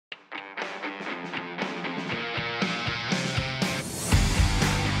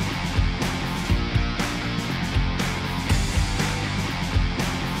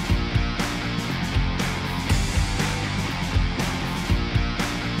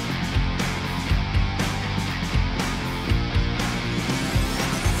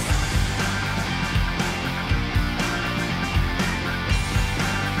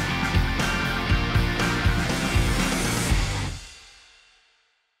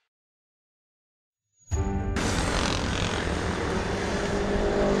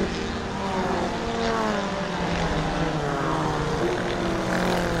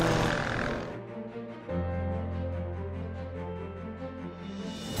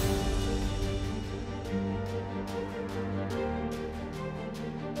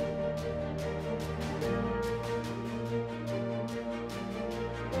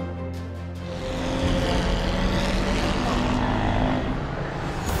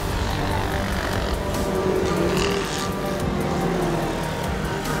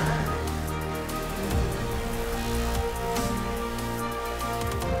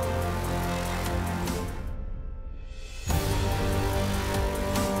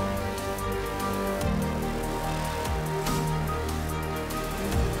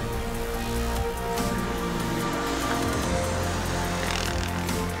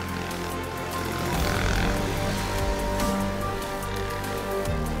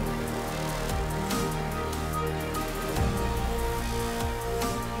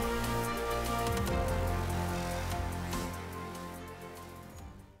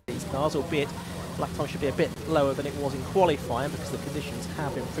cars, albeit lap time should be a bit lower than it was in qualifying because the conditions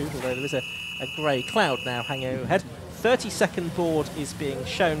have improved, although there is a grey cloud now hanging overhead. 30-second board is being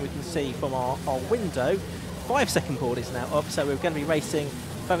shown, we can see from our window. 5-second board is now up, so we're going to be racing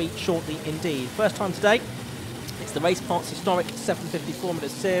very shortly indeed. First time today, it's the Raceparts historic 750 Formula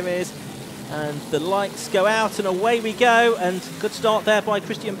Series, and the lights go out and away we go, and good start there by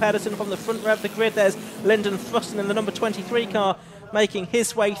Christian Pedersen from the front row of the grid. There's Lyndon Thruston in the number 23 car making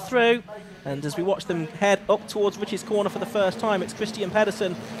his way through. And as we watch them head up towards Rich's Corner for the first time, it's Christian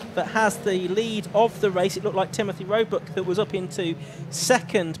Pedersen that has the lead of the race. It looked like Timothy Roebuck that was up into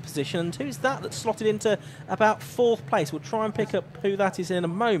second position. And who's that that's slotted into about fourth place? We'll try and pick up who that is in a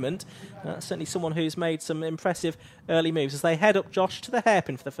moment. Certainly someone who's made some impressive early moves as they head up, Josh, to the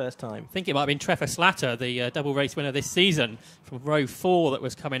hairpin for the first time. I think it might have been Trevor Slatter, the double race winner this season, from row 4 that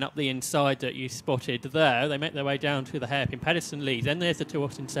was coming up the inside that you spotted there. They make their way down to the hairpin. Pedersen leads. Then there's the 2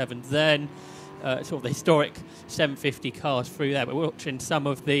 Austin 7s. Then sort of the historic 750 cars through there. But we're watching some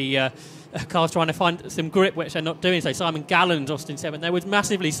of the cars trying to find some grip, which they're not doing. So Simon Gallen's Austin 7 there was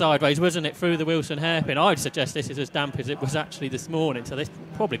massively sideways, wasn't it, through the Wilson hairpin? I would suggest this is as damp as it was actually this morning. So this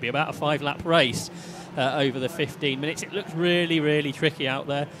will probably be about a 5-lap race over the 15 minutes. It looks really, really tricky out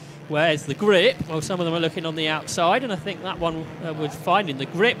there. Where's the grip? Well, some of them are looking on the outside, and I think that one was finding the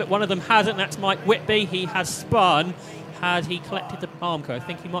grip, but one of them hasn't. That's Mike Whitby. He has spun. Had he collected the palm code, I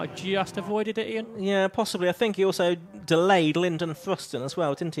think he might have just avoided it, Ian. Yeah, possibly. I think he also delayed Lyndon Thruston as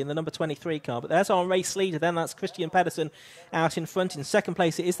well, didn't he, in the number 23 car. But there's our race leader then. That's Christian Pedersen out in front. In second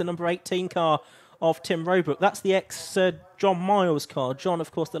place, it is the number 18 car of Tim Roebuck. That's the ex-John Miles car. John,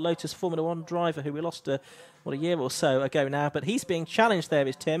 of course, the Lotus Formula 1 driver who we lost a year or so ago now, but he's being challenged there,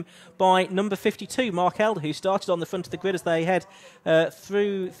 is Tim, by number 52, Mark Elder, who started on the front of the grid as they head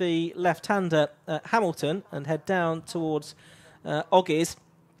through the left-hander Hamilton and head down towards Oggies.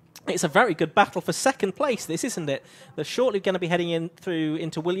 It's a very good battle for second place, this, isn't it? They're shortly going to be heading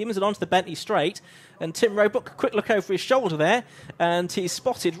into Williams and onto the Bentley Straight. And Tim Roebuck, a quick look over his shoulder there, and he's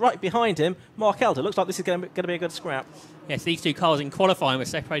spotted right behind him Mark Elder. Looks like this is going to be a good scrap. Yes, these two cars in qualifying were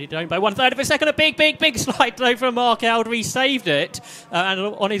separated only by 1/3 of a second. A big slide though from Mark Elder. He saved it, and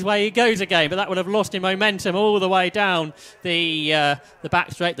on his way he goes again. But that would have lost him momentum all the way down the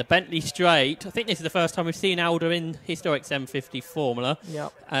back straight, the Bentley Straight. I think this is the first time we've seen Elder in historic 750 Formula.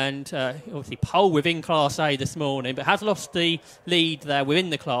 Yep. And obviously pole within Class A this morning, but has lost the lead there within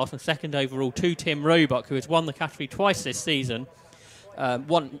the class and second overall to Tim Roebuck, who has won the category twice this season.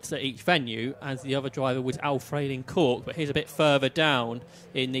 Once at each venue, as the other driver was Al Frayling Cork, but he's a bit further down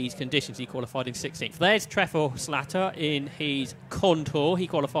in these conditions. He qualified in 16th. There's Trevor Slatter in his Contour. He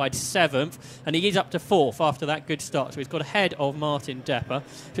qualified 7th, and he is up to 4th after that good start. So he's got ahead of Martin Depper.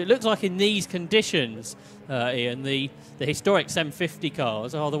 So it looks like in these conditions, Ian, the historic 750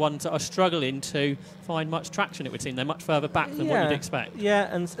 cars are the ones that are struggling to find much traction, it would seem. They're much further back than what you'd expect.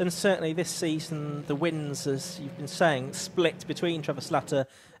 Yeah, and certainly this season, the wins, as you've been saying, split between Trevor Slatter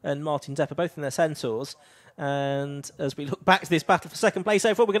and Martin Depper, both in their Centaurs. And as we look back to this battle for second place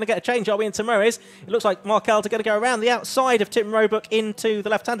overall, we're going to get a change, are we, into Murray's? It looks like Mark Elder going to go around the outside of Tim Roebuck into the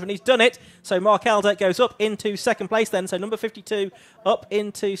left-hander, and he's done it. So Mark Elder goes up into second place then. So number 52 up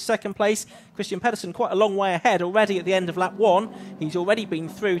into second place. Christian Pedersen quite a long way ahead already at the end of lap 1. He's already been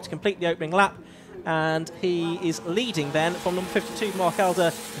through to complete the opening lap, and he is leading then from number 52, Mark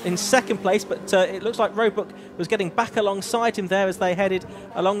Elder, in second place. But it looks like Roebuck was getting back alongside him there as they headed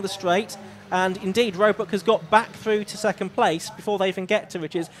along the straight. And indeed, Roebuck has got back through to second place before they even get to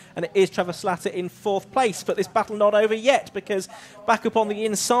Rich's, and it is Trevor Slatter in fourth place. But this battle not over yet, because back up on the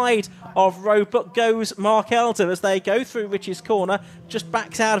inside of Roebuck goes Mark Elder as they go through Rich's Corner. Just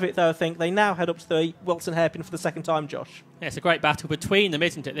backs out of it, though, I think. They now head up to the Wilson hairpin for the second time, Josh. Yeah, it's a great battle between them,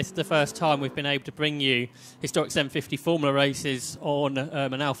 isn't it? This is the first time we've been able to bring you historic 750 Formula races on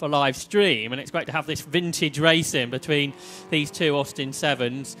an Alpha live stream, and it's great to have this vintage racing between these two Austin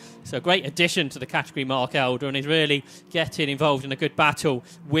 7s. So a great addition to the category, Mark Elder, and he's really getting involved in a good battle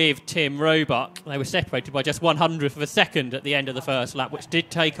with Tim Roebuck. They were separated by just 100th of a second at the end of the first lap, which did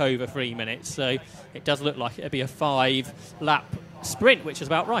take over 3 minutes. So it does look like it'll be a 5-lap sprint, which is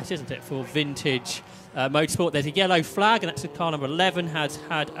about right, isn't it, for vintage motorsport. There's a yellow flag, and that's the car number 11 has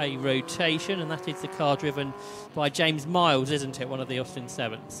had a rotation, and that is the car driven by James Miles, isn't it, one of the Austin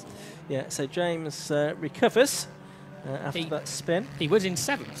 7s? Yeah, so James recovers after that spin. He was in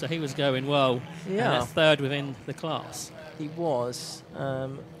 7th, so he was going well. Yeah. And 3rd within the class. He was.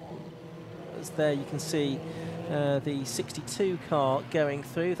 As there you can see the 62 car going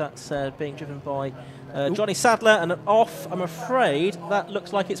through. That's being driven by Johnny Sadler and off, I'm afraid. That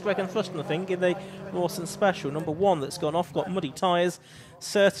looks like it's Greg and Fuston, I think, in the Mawson Special. Number 1 that's gone off, got muddy tyres,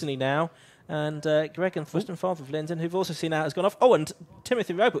 certainly now. And Greg and Fuston, father of Lyndon, who've also seen out, has gone off. Oh, and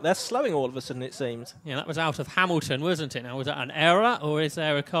Timothy Roebuck, they're slowing all of a sudden, it seems. Yeah, that was out of Hamilton, wasn't it? Now, was that an error, or is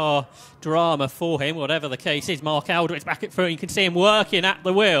there a car drama for him? Whatever the case is, Mark Aldridge back at front. You can see him working at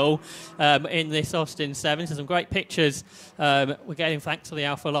the wheel in this Austin 7. So some great pictures we're getting thanks to the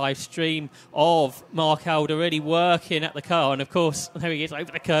Alpha live stream of Mark Alder really working at the car. And, of course, there he is over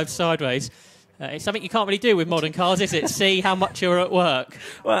the curve sideways. It's something you can't really do with modern cars, is it? See how much you're at work.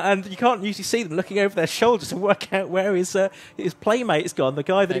 Well, and you can't usually see them looking over their shoulders to work out where his playmate's gone, the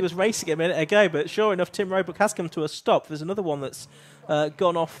guy that he was racing a minute ago. But sure enough, Tim Roebuck has come to a stop. There's another one that's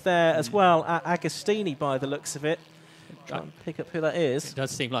gone off there as well, at Agostini by the looks of it. Try and pick up who that is. It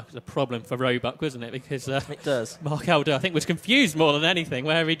does seem like it's a problem for Roebuck, doesn't it? Because it does. Mark Alder, I think, was confused more than anything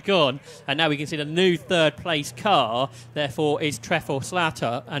where he'd gone. And now we can see the new third-place car, therefore, is Trefor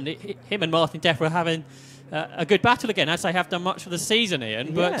Slatter. And him and Martin Depper are having a good battle again, as they have done much of the season,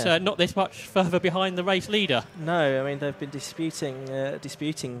 Ian, but not this much further behind the race leader. No, I mean, they've been disputing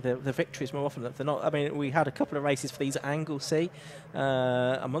the victories more often. They're not. I mean, we had a couple of races for these at Anglesey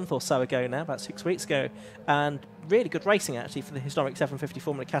a month or so ago now, about 6 weeks ago, and really good racing actually for the historic 750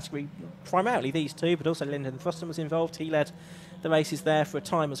 Formula category. Primarily these two, but also Lyndon Fuston was involved. He led the races there for a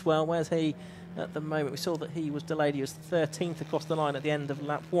time as well. Where's he at the moment? We saw that he was delayed. He was 13th across the line at the end of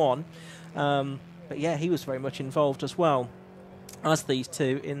lap 1. But yeah, he was very much involved as well as these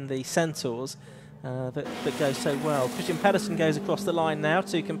two in the Centaurs that go so well. Christian Pedersen goes across the line now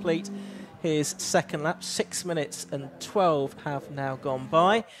to complete his second lap. 6 minutes and 12 have now gone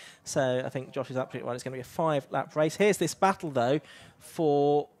by. So I think Josh is absolutely right. It's going to be a 5-lap race. Here's this battle, though,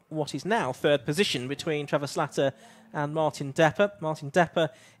 for what is now third position between Trevor Slatter and Martin Depper. Martin Depper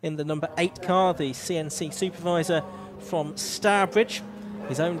in the number 8 car, the CNC supervisor from Stourbridge.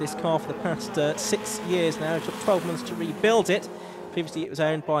 He's owned this car for the past 6 years now. It took 12 months to rebuild it. Previously it was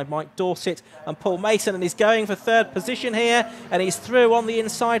owned by Mike Dorset and Paul Mason, and he's going for third position here, and he's through on the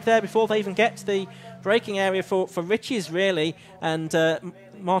inside there before they even get to the braking area for Riches, really, and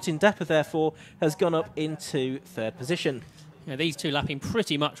Martin Depper, therefore, has gone up into third position. Yeah, these two lapping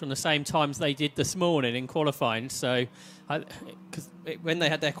pretty much on the same times they did this morning in qualifying. So, when they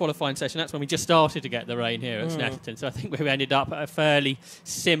had their qualifying session, that's when we just started to get the rain here at Snetterton. So I think we ended up at a fairly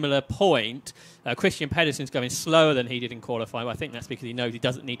similar point. Christian Pedersen's going slower than he did in qualifying. I think that's because he knows he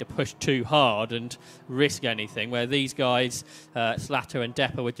doesn't need to push too hard and risk anything. Where these guys, Slatter and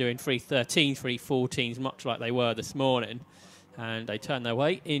Depper, were doing 3.13, 3.14s, much like they were this morning. And they turn their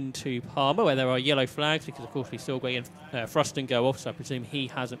way into Palmer, where there are yellow flags, because, of course, we saw Greg and Fruston go off, so I presume he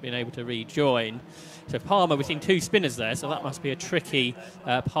hasn't been able to rejoin. So Palmer, we've seen 2 spinners there, so that must be a tricky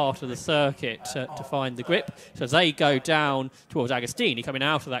part of the circuit to find the grip. So as they go down towards Agostini, coming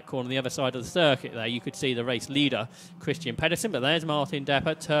out of that corner on the other side of the circuit there, you could see the race leader, Christian Pedersen, but there's Martin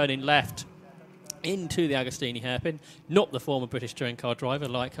Depper turning left into the Agostini hairpin, not the former British touring car driver,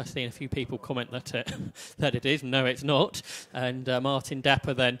 like I've seen a few people comment that it is. No, it's not. And Martin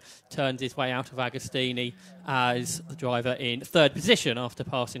Depper then turns his way out of Agostini as the driver in third position after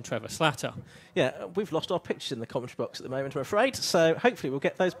passing Trevor Slatter. Yeah, we've lost our pictures in the commentary box at the moment, I'm afraid, so hopefully we'll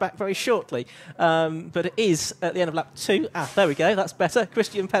get those back very shortly. But it is at the end of lap 2. There we go, that's better.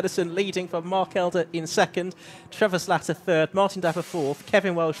 Christian Pedersen leading from Mark Elder in second, Trevor Slatter third, Martin Depper fourth,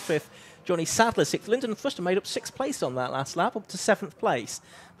 Kevin Welsh fifth, Johnny Sadler 6th. Lyndon Fuston made up 6th place on that last lap, up to 7th place.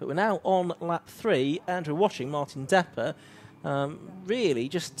 But we're now on lap 3, and we're watching Martin Depper really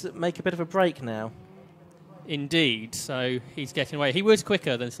just make a bit of a break now. Indeed, so he's getting away. He was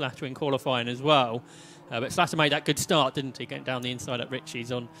quicker than Slatter in qualifying as well. But Slatter made that good start, didn't he, getting down the inside at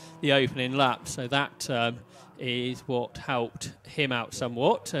Ritchie's on the opening lap. So that is what helped him out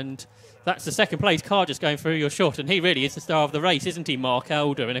somewhat. And that's the second place car just going through your shot, and he really is the star of the race, isn't he, Mark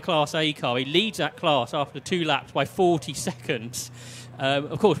Elder, in a Class A car. He leads that class after 2 laps by 40 seconds.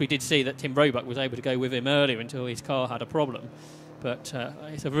 Of course, we did see that Tim Roebuck was able to go with him earlier until his car had a problem. But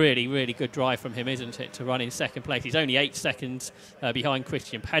it's a really, really good drive from him, isn't it, to run in second place. He's only 8 seconds behind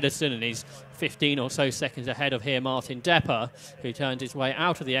Christian Pedersen, and he's 15 or so seconds ahead of here Martin Depper, who turns his way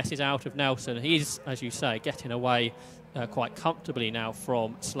out of the S's, out of Nelson. He's, as you say, getting away quite comfortably now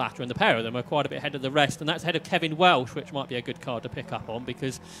from Slatter, and the pair of them are quite a bit ahead of the rest, and that's ahead of Kevin Welsh, which might be a good card to pick up on,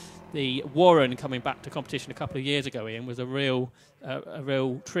 because the Warren coming back to competition a couple of years ago, Ian, was a real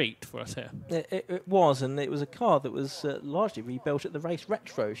treat for us here. It was, and it was a car that was largely rebuilt at the Race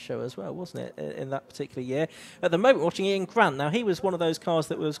Retro show as well, wasn't it, in that particular year. At the moment, watching Ian Grant, now he was one of those cars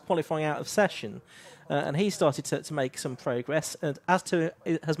that was qualifying out of session, and he started to make some progress, and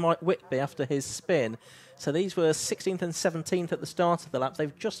has Mike Whitby after his spin. So these were 16th and 17th at the start of the lap.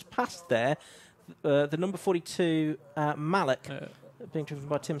 They've just passed there the number 42 Malik, being driven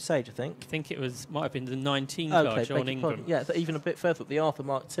by Tim Sage, I think. I think it might have been the 19 car, John Ingram. Yeah, even a bit further up, the Arthur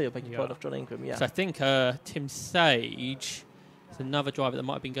Mark II, beg your pardon, off John Ingram, yeah. So I think Tim Sage is another driver that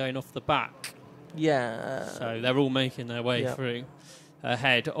might have been going off the back. Yeah. So they're all making their way through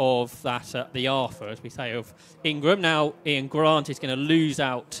ahead of that, the Arthur, as we say, of Ingram. Now Ian Grant is going to lose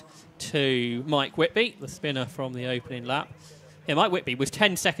out to Mike Whitby, the spinner from the opening lap. Yeah, Mike Whitby was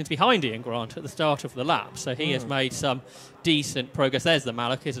 10 seconds behind Ian Grant at the start of the lap, so he has made some decent progress. There's the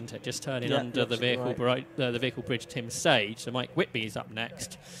Malik, isn't it? Just turning under the vehicle, the vehicle bridge, Tim Sage. So Mike Whitby is up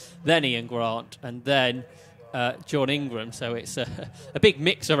next, then Ian Grant, and then John Ingram. So it's a big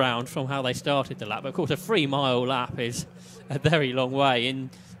mix around from how they started the lap. But of course, a 3-mile lap is a very long way in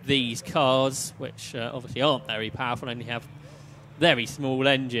these cars, which obviously aren't very powerful, only have very small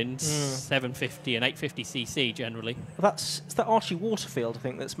engines, 750 and 850cc generally. It's that Archie Waterfield, I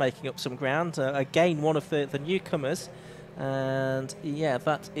think, that's making up some ground. Again, one of the newcomers. And yeah,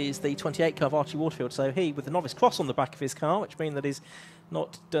 that is the 28 car of Archie Waterfield. So he, with the novice cross on the back of his car, which means that he's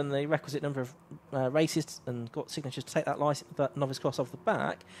not done the requisite number of races and got signatures to take that novice cross off the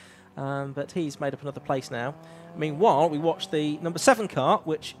back. But he's made up another place now. Meanwhile, we watch the number 7 car,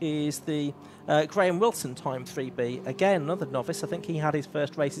 which is the Graham Wilson Time 3B. Again, another novice. I think he had his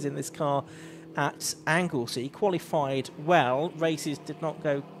first races in this car at Anglesey. Qualified well. Races did not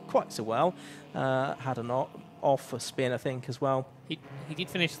go quite so well. Had an off a spin, I think, as well. He did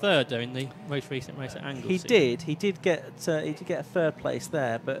finish third, though, in the most recent race at Anglesey. He did. He did get a third place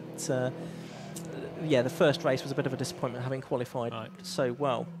there, but yeah, the first race was a bit of a disappointment, having qualified so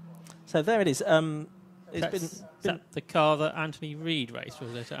well. So there it is. Is that the car that Anthony Reid raced,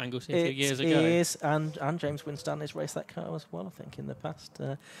 was it, at Anglesey a few years ago? It is, and James Winstanley's raced that car as well, I think, in the past.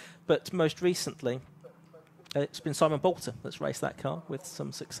 But most recently, it's been Simon Bolter that's raced that car with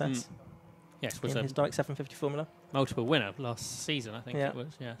some success. Yes, was in his Dyke 750 Formula. Multiple winner last season, I think it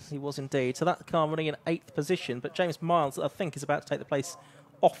was, yes. He was indeed. So that car running in 8th position, but James Miles, I think, is about to take the place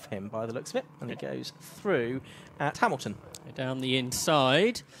off him by the looks of it, and he goes through at Hamilton. Down the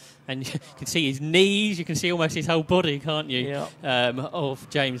inside, and you can see his knees, you can see almost his whole body, can't you, of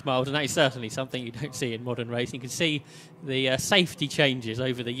James Miles, and that is certainly something you don't see in modern racing. You can see the safety changes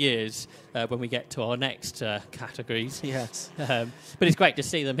over the years when we get to our next categories. Yes. But it's great to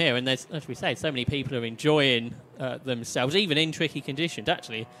see them here, and there's, as we say, so many people are enjoying themselves, even in tricky conditions.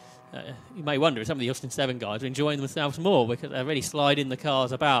 Actually, you may wonder if some of the Austin 7 guys are enjoying themselves more because they're really sliding the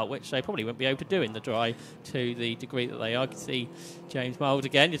cars about, which they probably won't be able to do in the dry to the degree that they are. You can see James Miles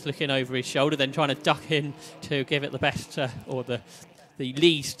again just looking over his shoulder, then trying to duck in to give it the best or the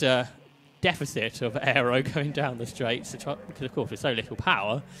least deficit of aero going down the straights. Because, of course, with so little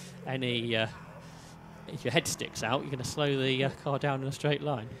power, if your head sticks out, you're going to slow the car down in a straight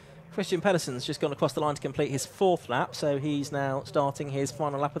line. Christian Pedersen's just gone across the line to complete his 4th lap, so he's now starting his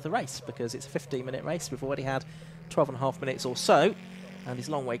final lap of the race because it's a 15-minute race. We've already had 12.5 minutes or so, and he's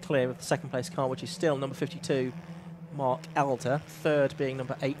a long way clear of the second-place car, which is still number 52, Mark Elder. 3rd being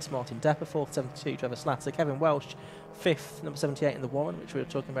number 8, Martin Depper. 4th, 72, Trevor Slatter. Kevin Welsh, 5th, number 78 in the Warren, which we were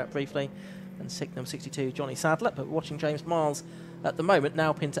talking about briefly, and 6th, number 62, Johnny Sadler. But we're watching James Miles at the moment,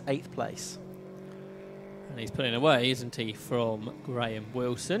 now pinned to 8th place. And he's pulling away, isn't he, from Graham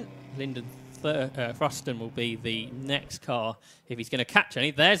Wilson. Lyndon Fruston will be the next car if he's going to catch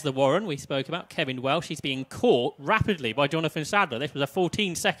any. There's the Warren we spoke about, Kevin Welsh. He's being caught rapidly by Jonathan Sadler. This was a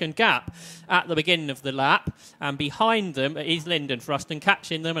 14-second gap at the beginning of the lap, and behind them is Lyndon Fruston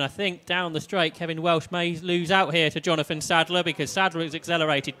catching them, and I think down the straight Kevin Welsh may lose out here to Jonathan Sadler because Sadler has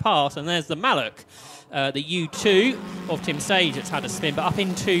accelerated past, and there's the Malik. The U2 of Tim Sage that's had a spin, but up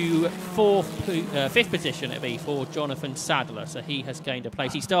into 5th position it'll be for Jonathan Sadler, so he has gained a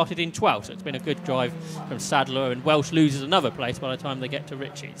place. He started in 12th, so it's been a good drive from Sadler, and Welsh loses another place by the time they get to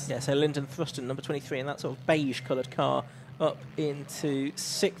Ritchie's. Yeah, so Lyndon Fruston, number 23, in that sort of beige-coloured car, up into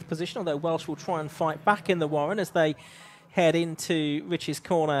 6th position, although Welsh will try and fight back in the Warren as they head into Ritchie's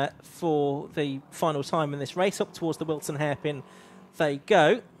corner for the final time in this race. Up towards the Wilson hairpin they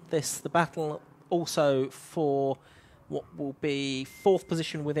go. The battle also for what will be 4th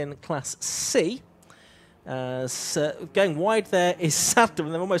position within Class C. Going wide there is Sadler,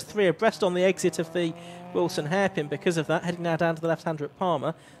 and they're almost 3 abreast on the exit of the Wilson hairpin because of that. Heading now down to the left-hander at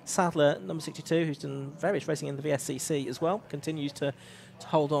Palmer. Sadler, number 62, who's done various racing in the VSCC as well, continues to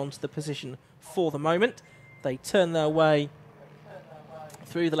hold on to the position for the moment. They turn their way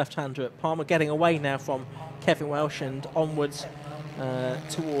through the left-hander at Palmer, getting away now from Kevin Welsh and onwards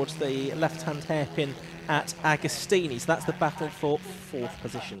towards the left-hand hairpin at Agostini. So that's the battle for 4th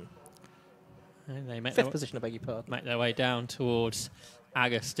position. And they make 5th position, I beg your pardon. Make their way down towards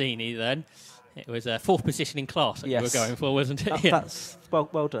Agostini then. It was a 4th position in class that you were going for, wasn't it? That's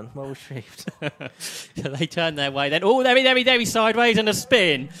well done, well retrieved. So they turn their way then. Oh, very sideways and a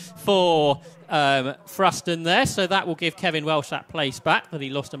spin for Fruston there. So that will give Kevin Welsh that place back that he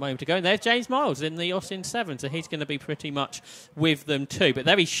lost a moment ago. And there's James Miles in the Austin 7, so he's going to be pretty much with them too. But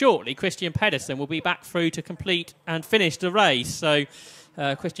very shortly, Christian Pedersen will be back through to complete and finish the race. So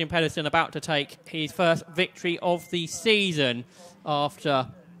Christian Pedersen about to take his first victory of the season after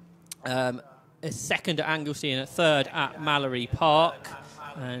a second at Anglesey and a third at Mallory Park.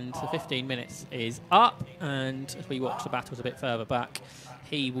 And the 15 minutes is up, and as we watch the battles a bit further back,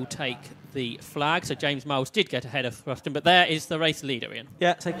 he will take the flag. So James Miles did get ahead of Fruston, but there is the race leader, Ian.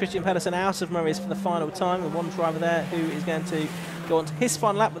 Yeah, so Christian Pedersen out of Murray's for the final time, and one driver there who is going to go on to his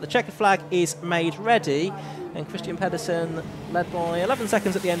final lap, but the checkered flag is made ready, and Christian Pedersen, led by 11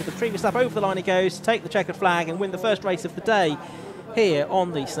 seconds at the end of the previous lap, over the line he goes to take the checkered flag and win the first race of the day here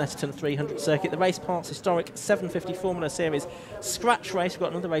on the Snetterton 300 circuit. The Raceparts historic 750 Formula Series scratch race. We've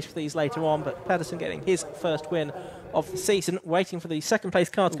got another race for these later on, but Pedersen getting his first win of the season, waiting for the second place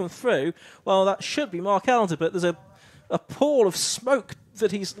car to come through. Well, that should be Mark Elder, but there's a pall of smoke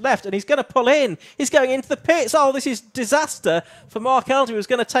that he's left, and he's going to pull in. He's going into the pits. Oh, this is disaster for Mark Elder, who's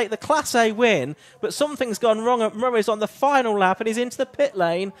going to take the Class A win, but something's gone wrong at Murray's on the final lap, and he's into the pit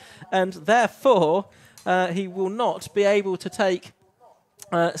lane, and therefore he will not be able to take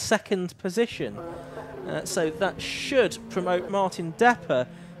second position. So that should promote Martin Depper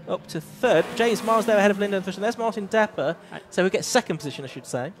up to third. James Miles there ahead of Lyndon Thurston. There's Martin Depper. So we get second position, I should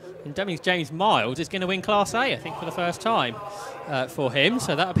say. And that means James Miles is going to win Class A, I think, for the first time for him.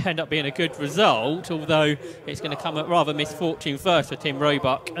 So that will end up being a good result, although it's going to come at rather misfortune first for Tim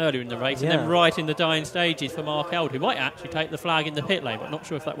Roebuck earlier in the race, and then right in the dying stages for Mark Eld, who might actually take the flag in the pit lane, but not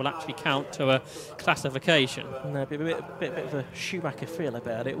sure if that will actually count to a classification. No, it'd be a bit of a Schumacher feel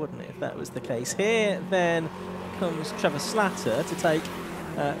about it, wouldn't it, if that was the case. Here then comes Trevor Slatter to take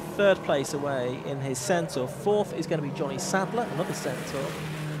third place away in his Centaur. Fourth is going to be Johnny Sadler, another Centaur.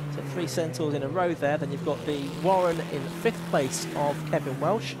 So 3 Centaurs in a row there. Then you've got the Warren in 5th place of Kevin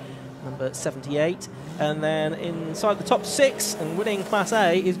Welsh, number 78. And then inside the top 6 and winning Class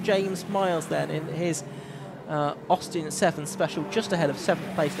A is James Miles then in his Austin 7 special, just ahead of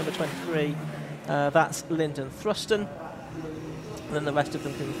 7th place, number 23. That's Lyndon Thurston. And then the rest of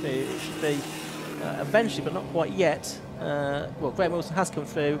them can should be eventually, but not quite yet. Well, Graham Wilson has come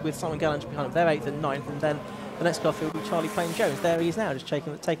through with Simon Gallant behind him. They're 8th and 9th, and then the next car through will be Charlie Plain Jones. There he is now, just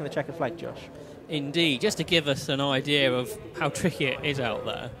taking the checkered flag, Josh. Indeed, just to give us an idea of how tricky it is out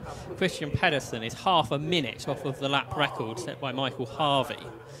there, Christian Pedersen is half a minute off of the lap record set by Michael Harvey,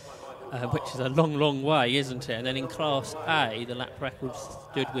 which is a long way, isn't it? And then in Class A, the lap record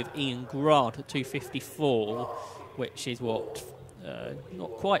stood with Ian Grant at 2:54, which is what...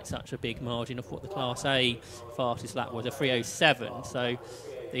 not quite such a big margin of what the Class A fastest lap was, a 3:07. So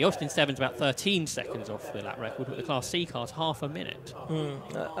the Austin 7's about 13 seconds off the lap record, but the Class C car's half a minute.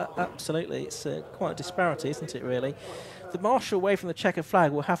 Absolutely. It's quite a disparity, isn't it, really? The marshal away from the checkered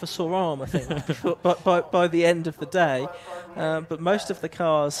flag will have a sore arm, I think, by the end of the day. But most of the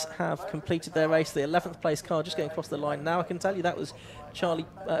cars have completed their race. The 11th place car just going across the line now. I can tell you that was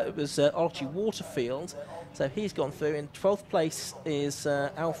Archie Waterfield. So he's gone through. In 12th place is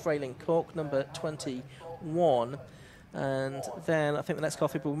Alf Rayling Cork, number 21. And then I think the next car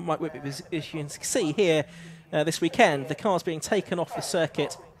people might whip it, as you can see here this weekend, the car's being taken off the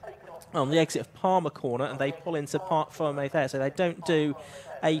circuit on the exit of Palmer Corner, and they pull into Parc Fermé there. So they don't do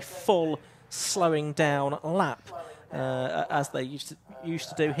a full slowing down lap as they used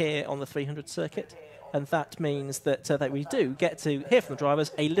to do here on the 300 circuit. And that means that we do get to hear from the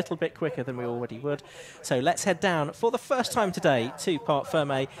drivers a little bit quicker than we already would. So let's head down for the first time today to Parc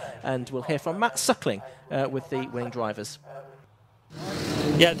Fermé, and we'll hear from Matt Suckling with the winning drivers.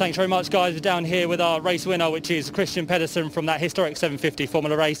 Yeah, thanks very much, guys. We're down here with our race winner, which is Christian Pedersen from that historic 750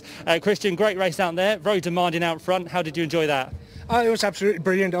 Formula race. Christian, great race out there, very demanding out front. How did you enjoy that? It was absolutely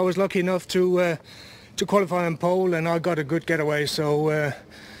brilliant. I was lucky enough to qualify on pole, and I got a good getaway. So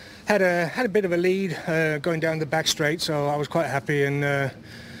had a bit of a lead going down the back straight, so I was quite happy, and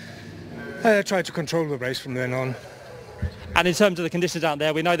tried to control the race from then on. And in terms of the conditions out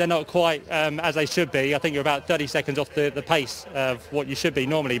there, we know they're not quite as they should be. I think you're about 30 seconds off the pace of what you should be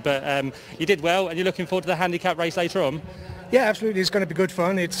normally, but you did well, and you're looking forward to the handicap race later on? Yeah, absolutely. It's going to be good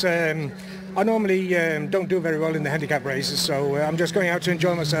fun. It's I normally don't do very well in the handicap races, so I'm just going out to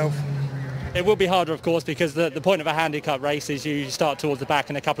enjoy myself. It will be harder, of course, because the point of a handicap race is you start towards the back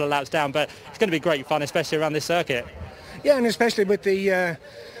and a couple of laps down, but it's going to be great fun, especially around this circuit. Yeah, and especially with the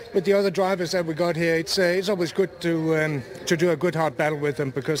other drivers that we got here, it's always good to do a good hard battle with them,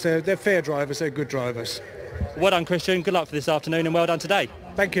 because they're fair drivers, they're good drivers. Well done, Christian. Good luck for this afternoon, and well done today.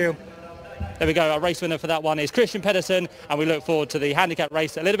 Thank you. There we go. Our race winner for that one is Christian Pedersen, and we look forward to the handicap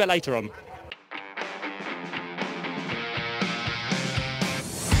race a little bit later on.